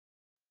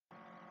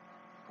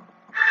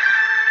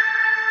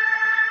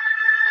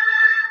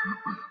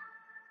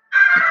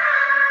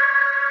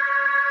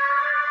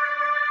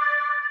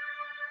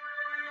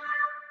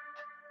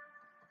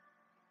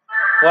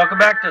Welcome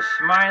back to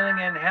Smiling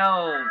in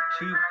Hell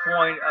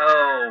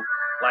 2.0,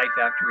 Life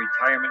After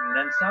Retirement and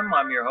Then Some.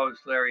 I'm your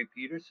host, Larry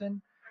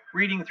Peterson,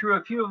 reading through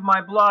a few of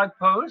my blog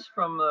posts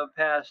from the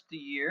past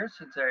year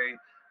since I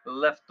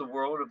left the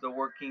world of the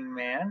working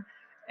man.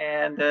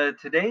 And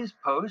today's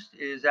post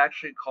is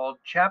actually called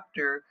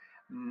Chapter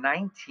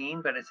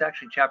 19, but it's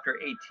actually Chapter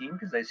 18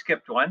 because I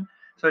skipped one.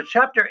 So,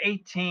 Chapter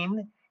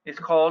 18 is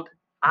called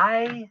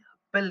I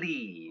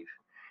Believe.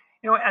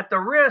 At the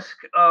risk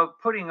of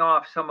putting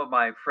off some of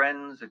my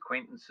friends,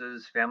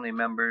 acquaintances, family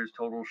members,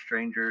 total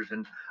strangers,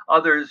 and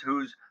others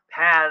whose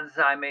paths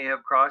I may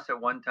have crossed at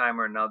one time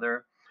or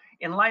another,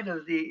 in light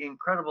of the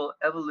incredible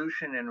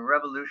evolution and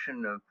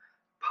revolution of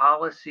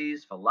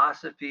policies,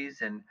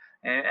 philosophies,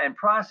 and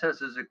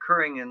processes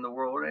occurring in the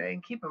world,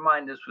 and keep in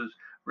mind this was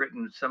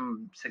written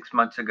some 6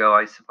 months ago,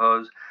 I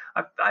suppose,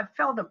 I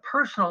felt a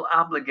personal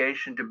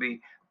obligation to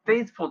be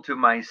faithful to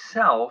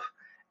myself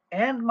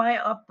and my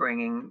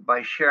upbringing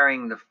by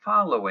sharing the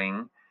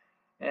following.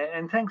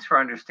 And thanks for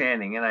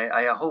understanding. And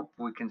I hope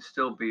we can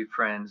still be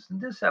friends.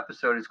 This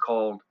episode is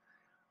called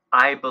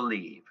I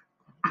Believe.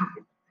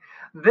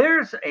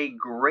 There's a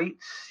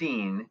great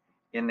scene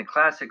in the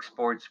classic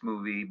sports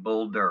movie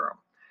Bull Durham,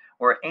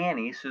 where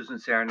Annie, Susan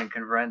Sarandon,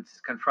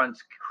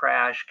 confronts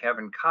Crash,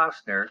 Kevin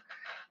Costner,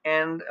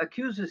 and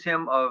accuses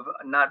him of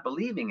not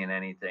believing in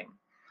anything.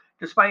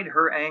 Despite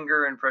her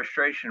anger and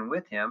frustration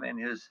with him and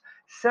his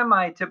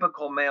semi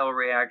typical male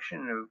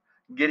reaction of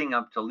getting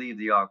up to leave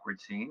the awkward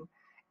scene,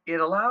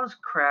 it allows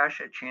Crash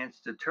a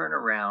chance to turn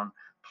around,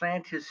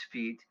 plant his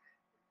feet,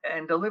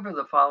 and deliver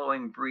the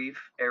following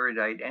brief,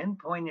 erudite, and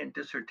poignant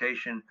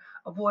dissertation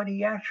of what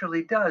he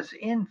actually does,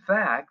 in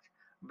fact,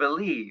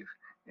 believe.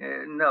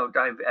 Note,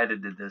 I've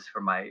edited this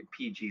for my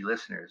PG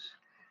listeners.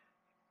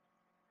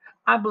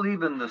 I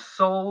believe in the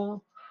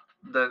soul,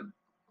 the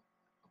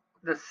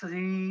the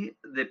C,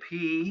 the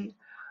P,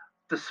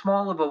 the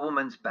small of a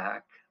woman's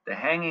back, the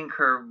hanging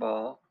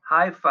curveball,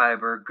 high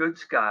fiber, good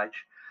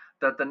scotch,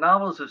 that the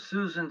novels of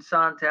Susan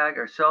Sontag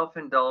are self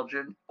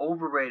indulgent,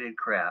 overrated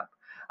crap.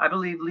 I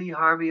believe Lee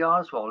Harvey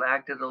Oswald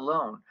acted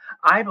alone.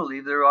 I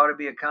believe there ought to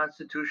be a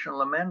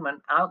constitutional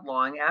amendment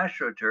outlawing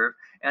AstroTurf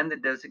and the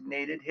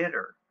designated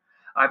hitter.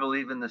 I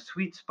believe in the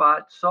sweet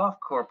spot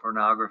softcore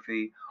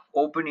pornography,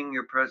 opening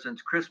your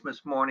presents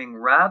Christmas morning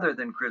rather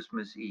than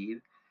Christmas Eve,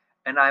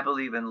 and I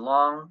believe in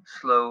long,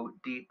 slow,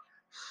 deep,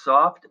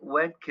 soft,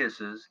 wet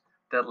kisses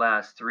that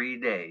last 3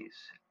 days.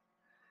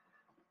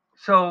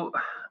 So,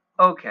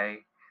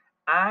 okay,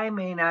 I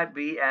may not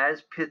be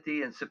as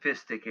pithy and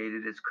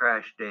sophisticated as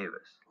Crash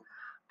Davis,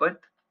 but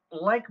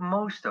like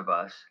most of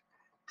us,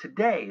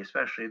 today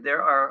especially,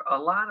 there are a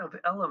lot of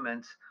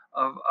elements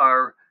of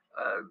our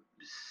uh,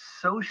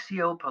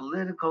 socio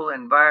political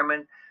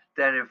environment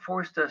that have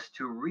forced us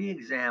to re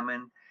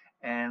examine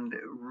and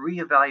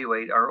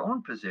reevaluate our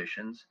own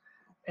positions,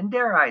 and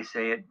dare I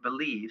say it,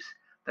 beliefs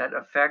that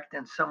affect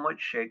and somewhat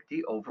shake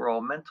the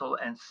overall mental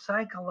and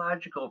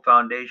psychological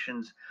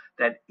foundations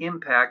that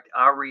impact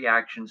our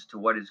reactions to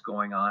what is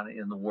going on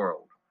in the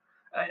world,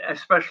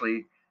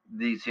 especially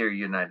these here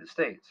United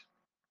States.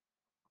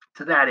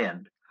 To that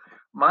end,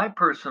 my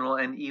personal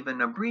and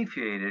even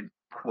abbreviated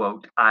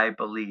quote, I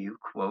believe,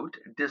 quote,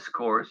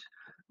 discourse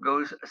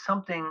goes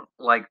something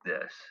like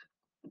this.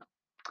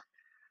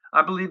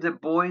 I believe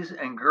that boys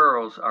and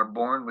girls are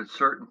born with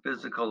certain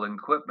physical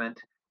equipment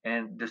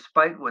and,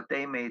 despite what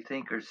they may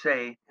think or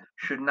say,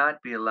 should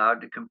not be allowed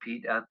to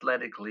compete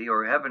athletically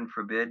or, heaven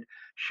forbid,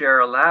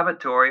 share a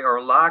lavatory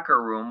or locker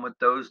room with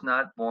those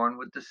not born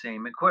with the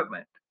same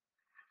equipment.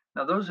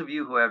 Now, those of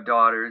you who have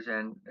daughters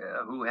and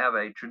who have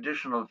a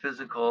traditional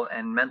physical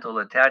and mental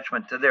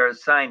attachment to their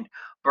assigned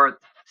birth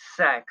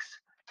sex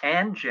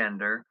and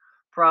gender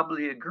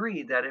probably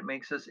agree that it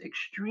makes us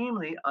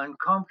extremely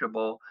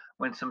uncomfortable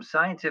when some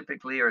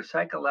scientifically or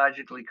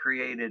psychologically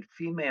created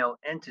female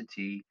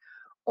entity,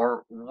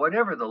 or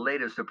whatever the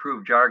latest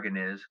approved jargon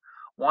is,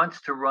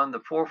 wants to run the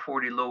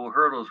 440 low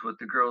hurdles with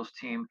the girls'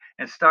 team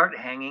and start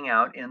hanging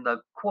out in the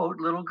quote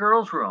little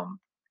girls' room.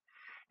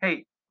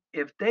 Hey,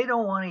 if they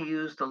don't want to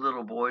use the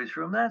little boys'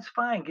 room, that's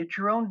fine. Get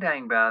your own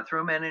dang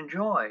bathroom and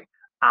enjoy.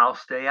 I'll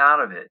stay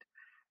out of it.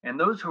 And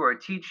those who are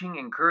teaching,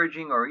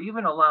 encouraging, or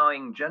even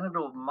allowing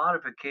genital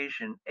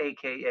modification,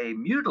 aka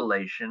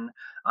mutilation,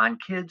 on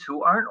kids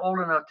who aren't old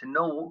enough to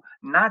know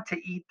not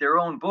to eat their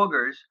own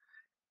boogers,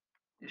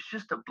 is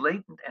just a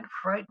blatant and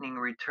frightening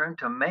return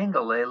to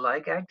Mengele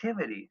like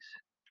activities.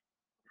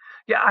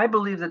 Yeah, I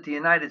believe that the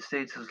United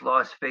States has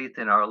lost faith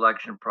in our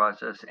election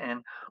process.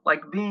 And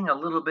like being a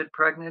little bit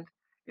pregnant,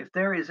 if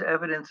there is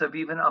evidence of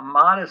even a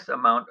modest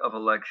amount of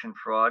election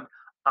fraud,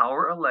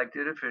 our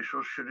elected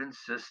officials should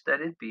insist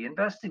that it be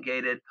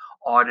investigated,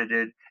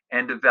 audited,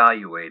 and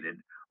evaluated,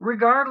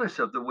 regardless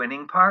of the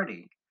winning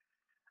party.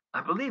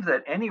 I believe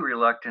that any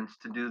reluctance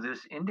to do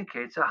this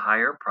indicates a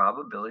higher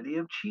probability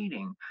of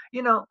cheating.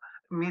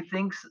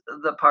 Methinks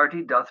the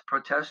party doth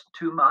protest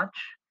too much,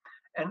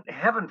 and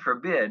heaven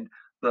forbid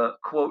the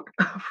quote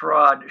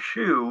fraud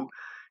shoe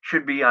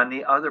should be on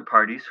the other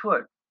party's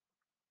foot.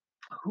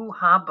 Hoo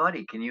ha,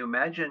 buddy. Can you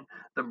imagine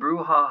the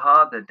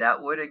brouhaha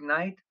that would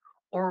ignite?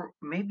 Or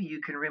maybe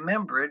you can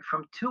remember it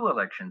from 2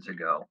 elections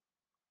ago.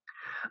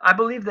 I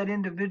believe that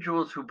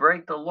individuals who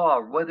break the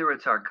law, whether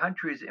it's our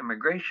country's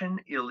immigration,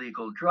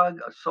 illegal drug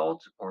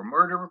assaults, or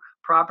murder,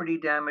 property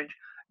damage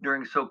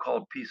during so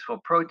called peaceful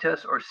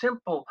protests, or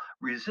simple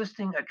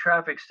resisting a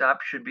traffic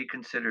stop, should be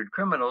considered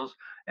criminals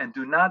and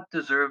do not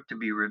deserve to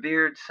be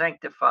revered,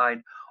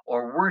 sanctified,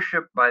 or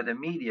worshiped by the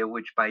media,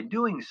 which by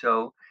doing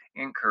so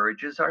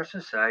encourages our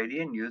society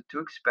and youth to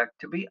expect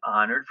to be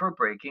honored for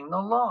breaking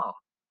the law.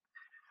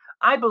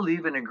 I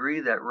believe and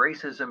agree that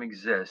racism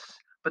exists,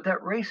 but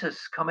that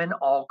racists come in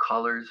all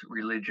colors,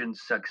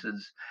 religions,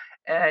 sexes,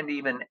 and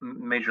even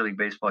Major League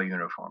Baseball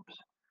uniforms.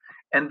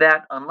 And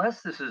that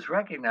unless this is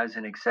recognized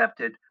and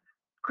accepted,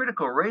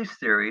 critical race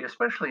theory,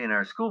 especially in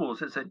our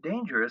schools, is a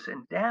dangerous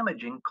and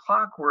damaging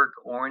clockwork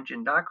orange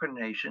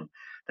indoctrination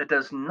that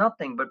does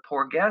nothing but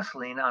pour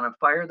gasoline on a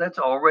fire that's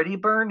already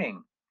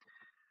burning.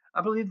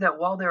 I believe that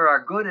while there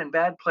are good and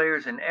bad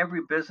players in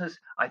every business,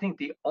 I think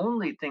the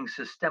only thing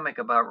systemic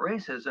about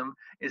racism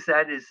is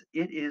that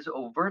it is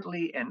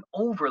overtly and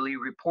overly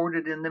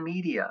reported in the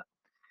media.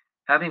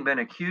 Having been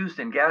accused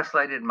and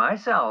gaslighted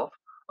myself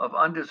of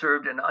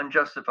undeserved and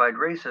unjustified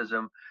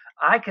racism,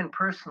 I can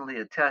personally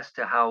attest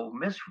to how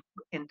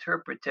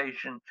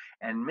misinterpretation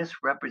and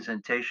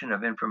misrepresentation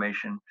of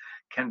information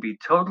can be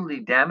totally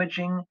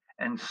damaging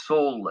and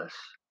soulless.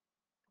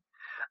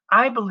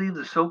 I believe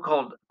the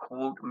so-called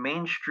quote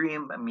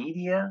mainstream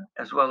media,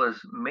 as well as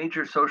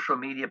major social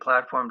media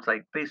platforms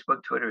like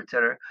Facebook, Twitter,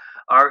 etc.,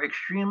 are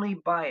extremely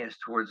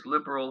biased towards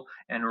liberal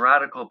and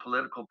radical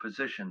political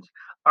positions,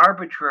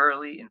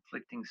 arbitrarily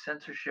inflicting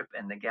censorship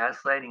and the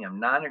gaslighting of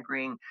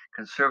non-agreeing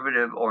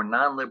conservative or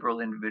non-liberal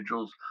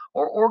individuals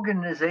or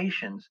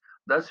organizations,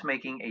 thus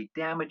making a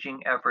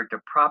damaging effort to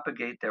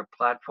propagate their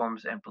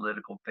platforms and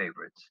political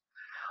favorites.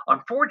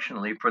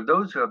 Unfortunately, for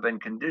those who have been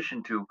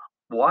conditioned to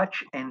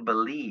watch and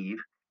believe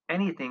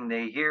anything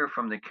they hear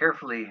from the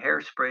carefully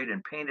hairsprayed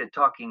and painted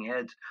talking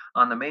heads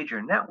on the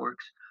major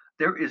networks,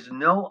 there is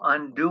no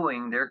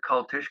undoing their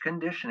cultish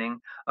conditioning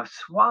of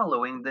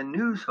swallowing the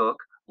news hook,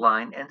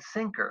 line, and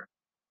sinker.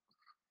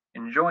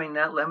 Enjoying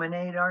that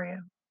lemonade, are you?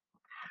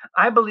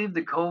 I believe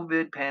the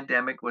COVID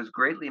pandemic was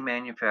greatly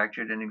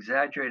manufactured and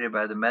exaggerated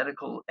by the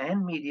medical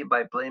and media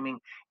by blaming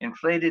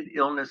inflated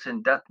illness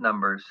and death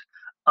numbers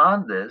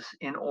on this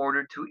in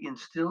order to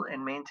instill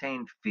and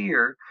maintain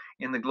fear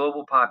in the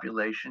global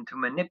population, to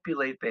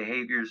manipulate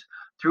behaviors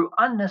through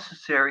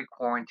unnecessary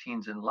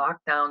quarantines and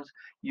lockdowns,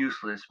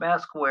 useless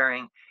mask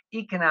wearing,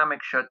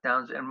 economic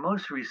shutdowns, and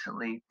most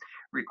recently,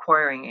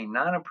 requiring a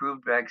non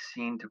approved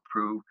vaccine to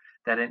prove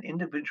that an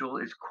individual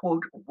is,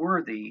 quote,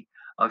 worthy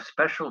of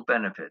special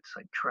benefits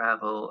like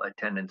travel,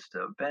 attendance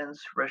to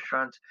events,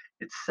 restaurants,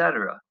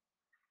 etc.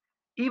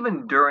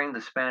 Even during the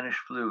Spanish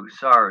flu,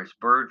 SARS,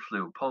 bird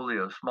flu,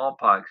 polio,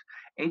 smallpox,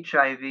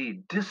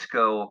 HIV,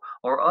 disco,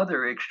 or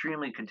other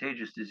extremely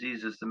contagious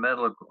diseases, the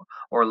medical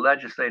or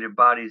legislative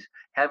bodies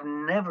have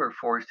never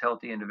forced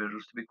healthy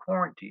individuals to be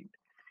quarantined.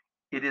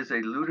 It is a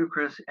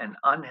ludicrous and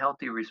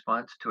unhealthy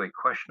response to a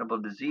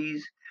questionable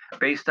disease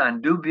based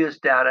on dubious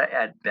data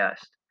at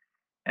best.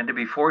 And to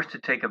be forced to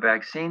take a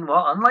vaccine,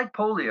 well, unlike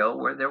polio,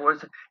 where there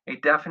was a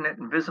definite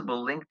and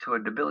visible link to a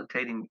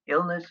debilitating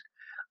illness,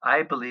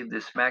 I believe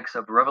this smacks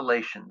of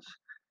revelations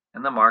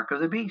and the mark of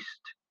the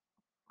beast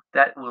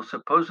that will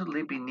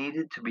supposedly be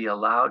needed to be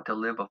allowed to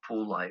live a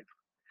full life.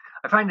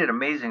 I find it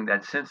amazing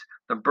that since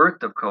the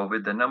birth of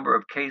COVID, the number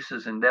of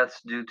cases and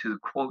deaths due to,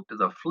 quote,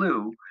 the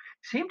flu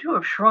seem to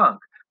have shrunk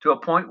to a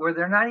point where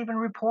they're not even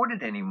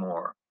reported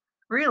anymore.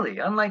 Really,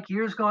 unlike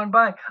years gone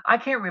by, I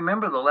can't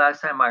remember the last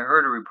time I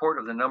heard a report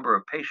of the number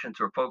of patients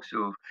or folks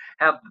who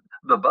have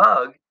the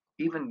bug,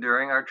 even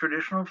during our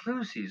traditional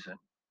flu season.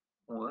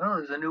 Well,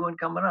 there's a new one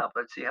coming up.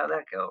 Let's see how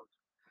that goes.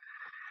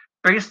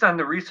 Based on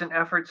the recent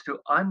efforts to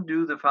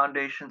undo the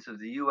foundations of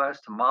the U.S.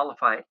 to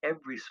mollify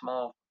every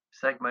small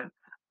segment,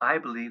 I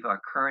believe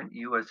our current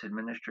U.S.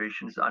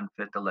 administration is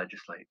unfit to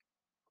legislate.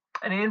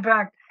 And in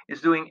fact, is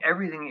doing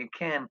everything it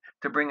can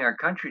to bring our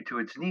country to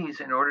its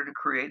knees in order to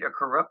create a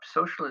corrupt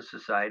socialist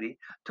society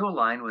to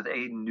align with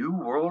a new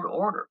world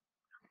order.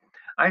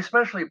 I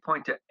especially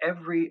point to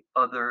every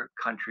other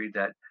country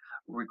that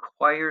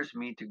requires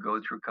me to go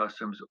through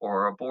customs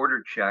or a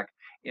border check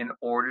in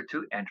order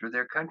to enter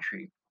their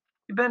country.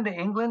 You been to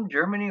England,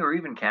 Germany, or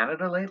even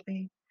Canada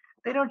lately?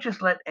 They don't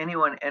just let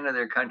anyone enter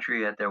their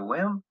country at their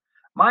whim.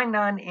 My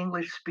non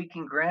English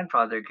speaking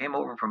grandfather came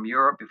over from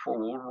Europe before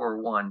World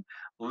War I,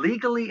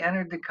 legally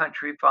entered the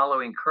country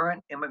following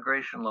current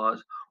immigration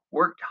laws,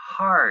 worked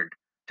hard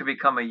to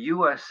become a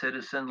U.S.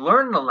 citizen,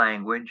 learned the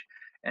language,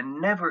 and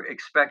never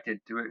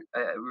expected to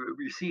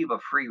receive a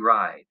free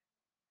ride.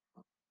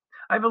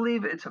 I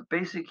believe it's a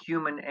basic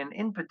human and,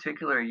 in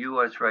particular,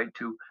 U.S. right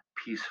to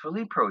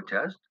peacefully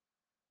protest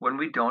when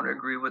we don't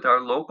agree with our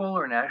local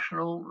or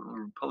national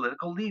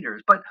political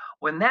leaders. But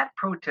when that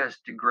protest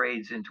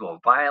degrades into a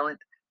violent,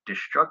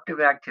 destructive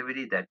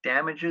activity that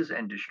damages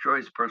and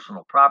destroys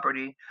personal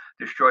property,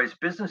 destroys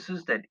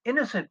businesses that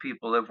innocent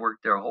people have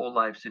worked their whole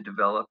lives to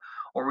develop,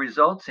 or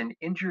results in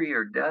injury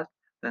or death,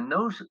 then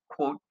those,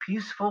 quote,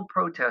 peaceful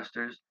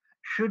protesters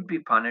should be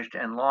punished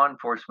and law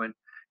enforcement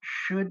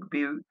should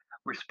be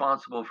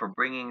responsible for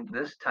bringing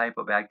this type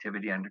of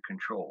activity under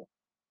control.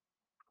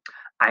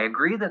 I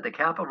agree that the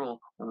Capitol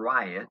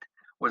riot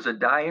was a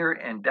dire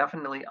and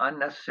definitely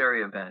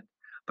unnecessary event,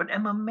 but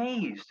am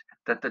amazed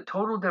that the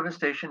total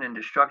devastation and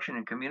destruction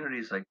in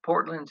communities like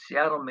Portland,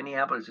 Seattle,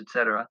 Minneapolis,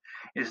 etc.,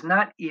 is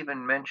not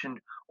even mentioned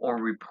or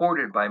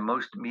reported by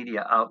most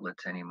media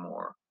outlets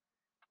anymore.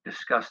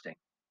 Disgusting.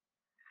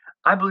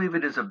 I believe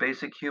it is a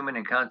basic human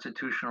and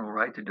constitutional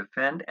right to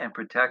defend and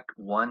protect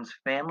one's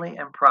family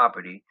and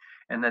property,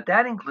 and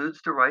that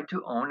includes the right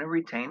to own and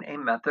retain a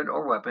method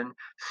or weapon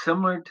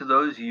similar to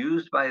those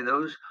used by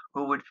those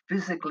who would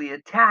physically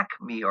attack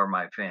me or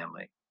my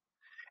family.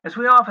 As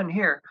we often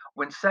hear,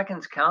 when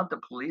seconds count, the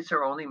police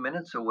are only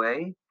minutes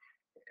away.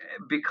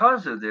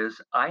 Because of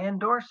this, I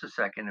endorse the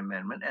Second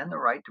Amendment and the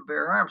right to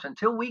bear arms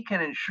until we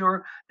can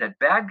ensure that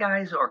bad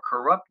guys or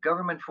corrupt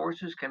government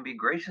forces can be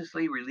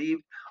graciously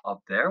relieved of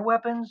their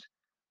weapons.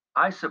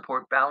 I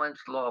support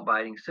balanced, law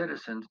abiding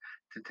citizens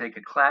to take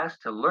a class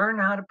to learn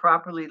how to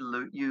properly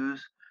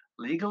use,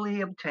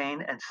 legally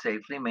obtain, and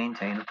safely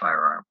maintain a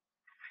firearm.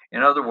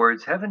 In other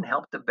words, heaven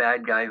help the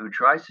bad guy who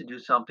tries to do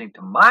something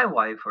to my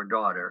wife or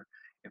daughter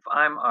if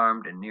I'm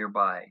armed and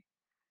nearby.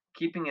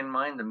 Keeping in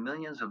mind the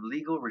millions of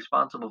legal,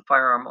 responsible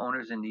firearm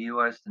owners in the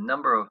U.S., the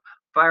number of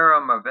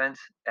firearm events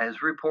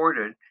as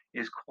reported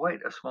is quite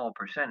a small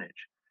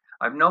percentage.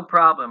 I've no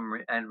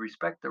problem and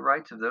respect the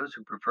rights of those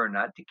who prefer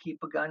not to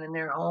keep a gun in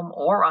their home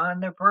or on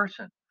their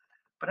person.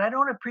 But I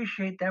don't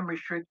appreciate them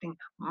restricting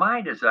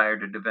my desire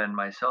to defend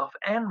myself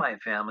and my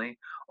family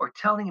or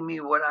telling me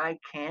what I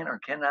can or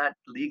cannot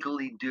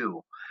legally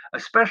do,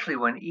 especially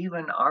when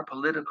even our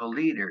political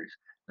leaders,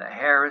 the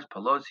Harris,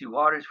 Pelosi,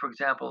 Waters, for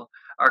example,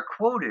 are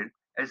quoted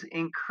as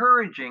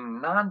encouraging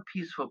non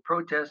peaceful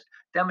protests,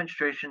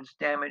 demonstrations,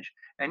 damage,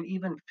 and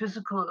even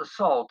physical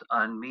assault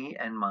on me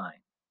and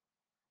mine.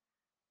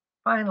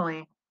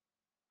 Finally,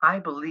 I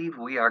believe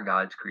we are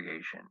God's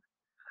creation,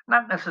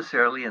 not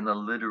necessarily in the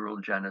literal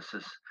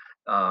Genesis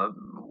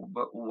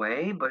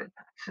way, but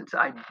since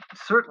I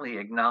certainly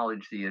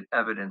acknowledge the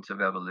evidence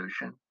of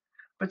evolution,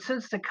 but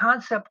since the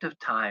concept of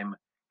time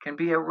can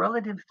be a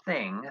relative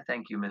thing,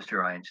 thank you,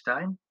 Mr.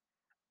 Einstein,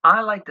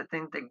 I like to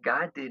think that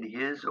God did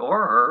his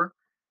uh,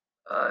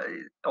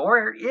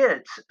 or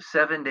its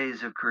 7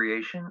 days of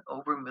creation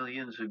over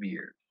millions of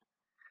years.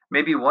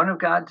 Maybe one of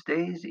God's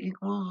days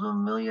equals a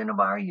million of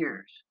our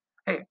years.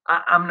 Hey,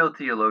 I'm no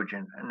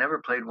theologian. I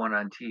never played one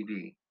on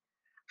TV.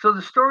 So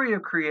the story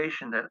of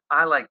creation that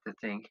I like to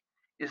think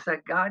is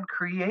that God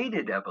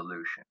created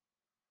evolution.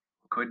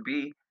 Could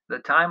be the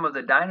time of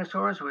the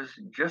dinosaurs was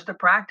just a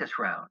practice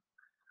round.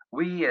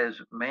 We as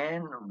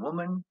man,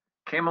 woman,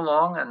 came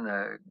along on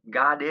the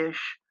godish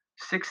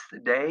sixth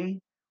day,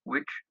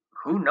 which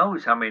who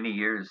knows how many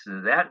years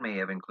that may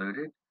have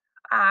included.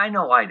 I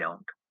know I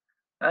don't.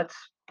 That's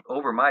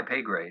over my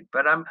pay grade,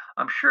 but I'm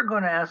sure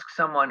going to ask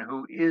someone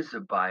who is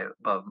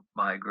above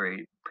my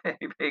grade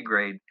pay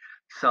grade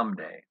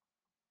someday.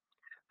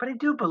 But I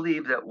do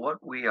believe that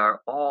what we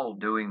are all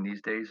doing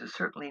these days is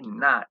certainly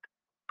not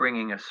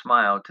bringing a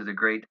smile to the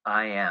great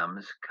I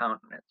am's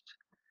countenance.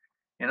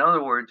 In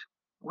other words,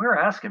 we're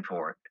asking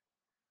for it.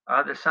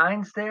 Are the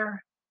signs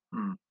there?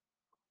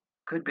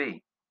 Could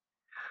be.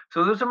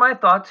 So those are my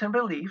thoughts and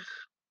beliefs.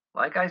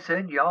 Like I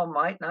said, y'all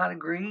might not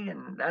agree,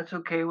 and that's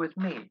okay with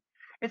me.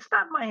 It's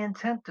not my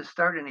intent to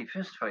start any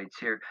fistfights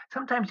here.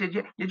 Sometimes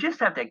you just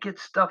have to get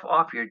stuff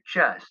off your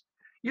chest.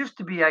 Used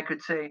to be I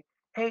could say,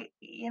 hey,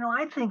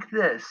 I think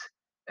this.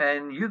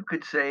 And you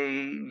could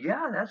say,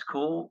 yeah, that's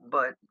cool,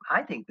 but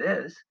I think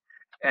this.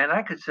 And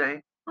I could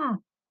say,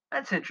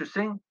 that's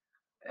interesting.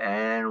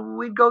 And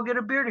we'd go get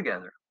a beer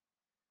together.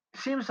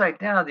 Seems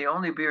like now the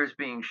only beers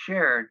being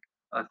shared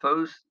are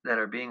those that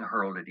are being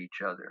hurled at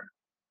each other.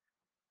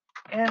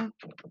 And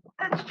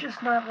that's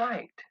just not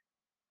right.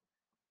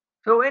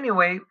 So,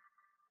 anyway,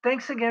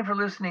 thanks again for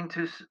listening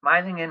to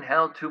Smiling in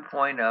Hell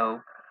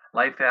 2.0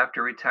 Life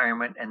After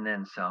Retirement and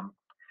Then Some.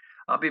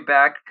 I'll be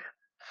back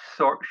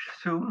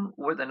soon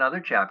with another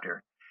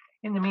chapter.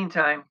 In the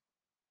meantime,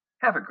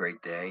 have a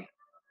great day.